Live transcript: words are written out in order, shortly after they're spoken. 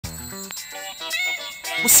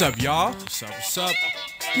What's up, y'all? What's up, what's up?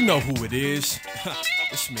 You know who it is.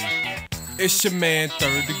 It's me. It's your man,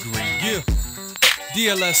 Third Degree. Yeah.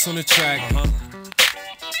 DLS on the track.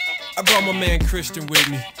 I brought my man Christian with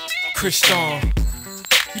me. Christian.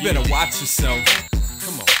 You better watch yourself.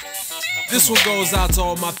 Come on. This one goes out to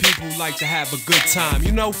all my people who like to have a good time.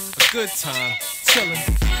 You know, a good time. Chillin'.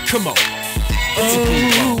 Come on.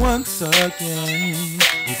 Oh, once again,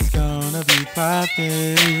 it's gonna be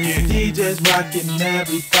poppin'. DJs rockin',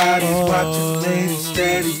 everybody's watching, ladies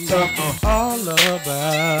steady talking all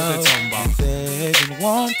about what they've been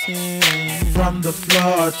wanting. From the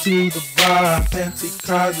floor to the bar, fancy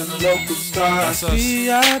cars and local stars.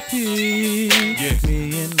 VIP,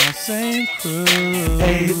 me and my same crew.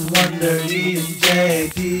 Eighth Wonder, E and J,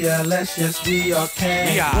 DLS, yes we all can.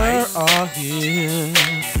 We're all here,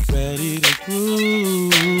 ready to groove.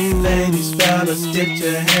 Ladies, fellas, get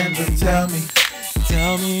your hands and tell me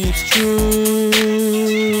it's true.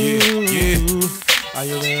 Are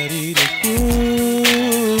you ready to groove?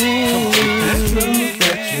 It's true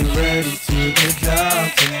that you're ready to get down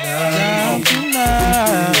tonight.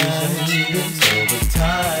 Until the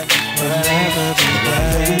time will never be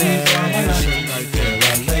back. There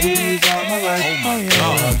are ladies on my right. Oh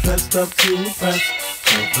yeah, dressed up to impress.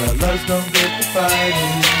 So fellas don't get to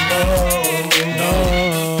fighting, no.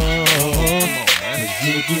 Cause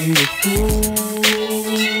you be a fool.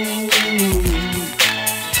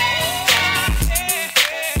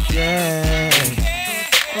 Yeah.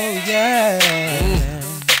 Oh yeah.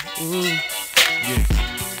 Ooh. Yeah.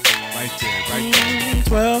 Right there.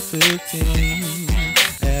 12, 15.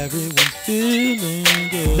 Everyone's feeling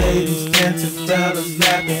good. Ladies dancing, fellas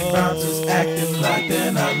laughing, bouncers acting like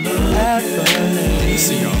they're not looking.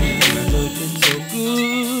 See y'all. Looking so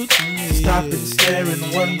good to me. Stopping, staring,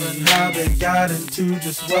 wondering how they got into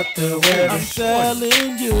just what they're wearing. I'm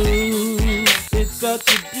telling you, it's such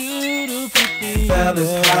a beautiful thing.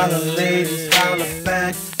 Fellas holler, ladies holler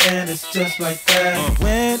back, and it's just like that.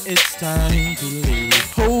 When it's time to leave,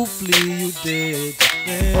 hopefully you did the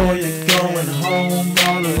thing. Or you're going home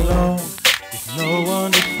all alone with no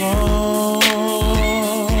one to phone.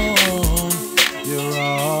 You're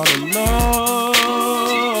all alone.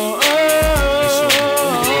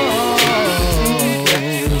 Get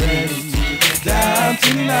you ready to get down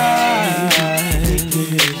tonight.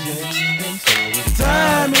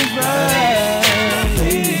 Time is right.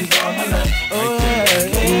 Ladies on my left. Oh yeah,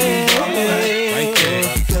 ladies on my right. Right there.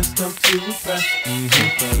 Dressed up to impress.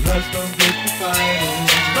 Fellas don't get to fighting,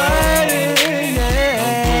 yeah.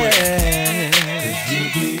 Cause you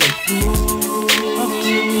be a fool,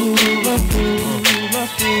 a fool.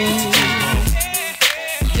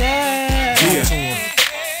 Yeah.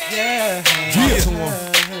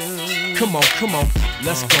 Come on.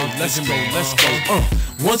 Let's go.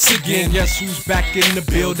 Once again, yes, who's back in the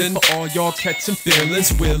building? All y'all catching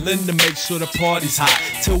feelings, willing to make sure the party's hot.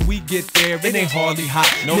 Till we get there, it ain't hardly hot.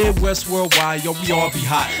 Midwest worldwide, yo, we all be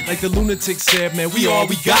hot. Like the lunatic said, man, we all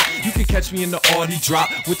we got. You can catch me in the Audi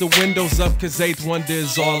drop with the windows up, cause Eighth Wonder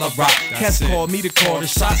is all I rock. Cats call me to call the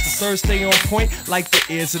shots. The Thursday on point, like the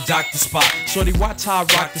ears of Dr. Spot. Shorty, watch how I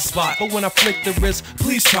rock the spot. But when I flick the wrist,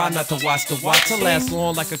 please try not to watch the watch. I last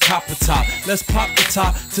long like a copper top. Let's pop the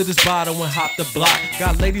top to this bottle and hop the block.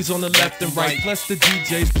 Got ladies on the left and right, plus the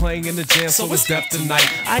DJs playing in the jam, so it's death tonight.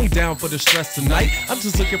 I ain't down for the stress tonight. I'm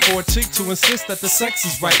just looking for a chick to insist that the sex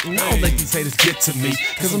is right. And I don't let these haters get to me,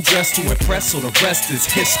 cause I'm dressed to impress, so the rest is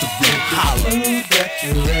history. Holla. That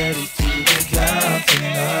you're ready to get down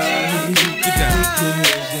tonight. Get down.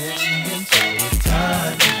 Until the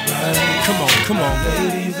time is right. Come on.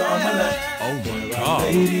 Ladies on my left. Oh my God.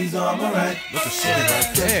 Ladies on my right. Look at shorty right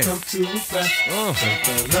there. Come to impress. So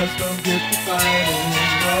fellas don't get to fighting,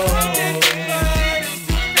 no.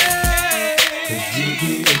 Cause you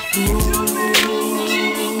be a fool.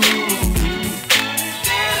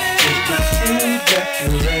 If it's true that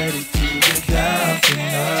you're ready to get down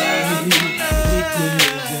tonight,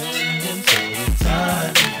 until the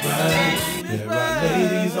time is right. There are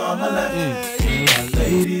ladies on my left. There are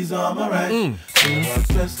ladies on my right. There are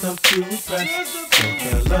dressed up to impress. So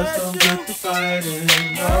fellas don't get to fighting,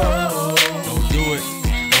 no. Don't do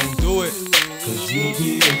it. Cause you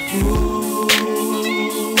be a fool.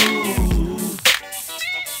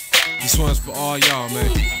 This one's for all y'all,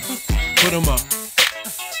 man. Put 'em up.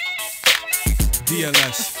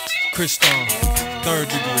 DLS, Christian, Third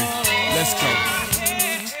Degree. Let's go.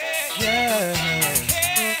 Yeah.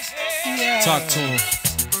 Talk to him.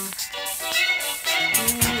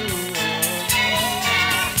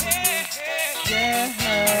 Yeah.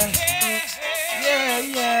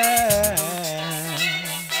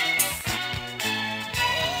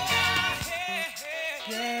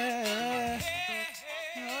 Yeah.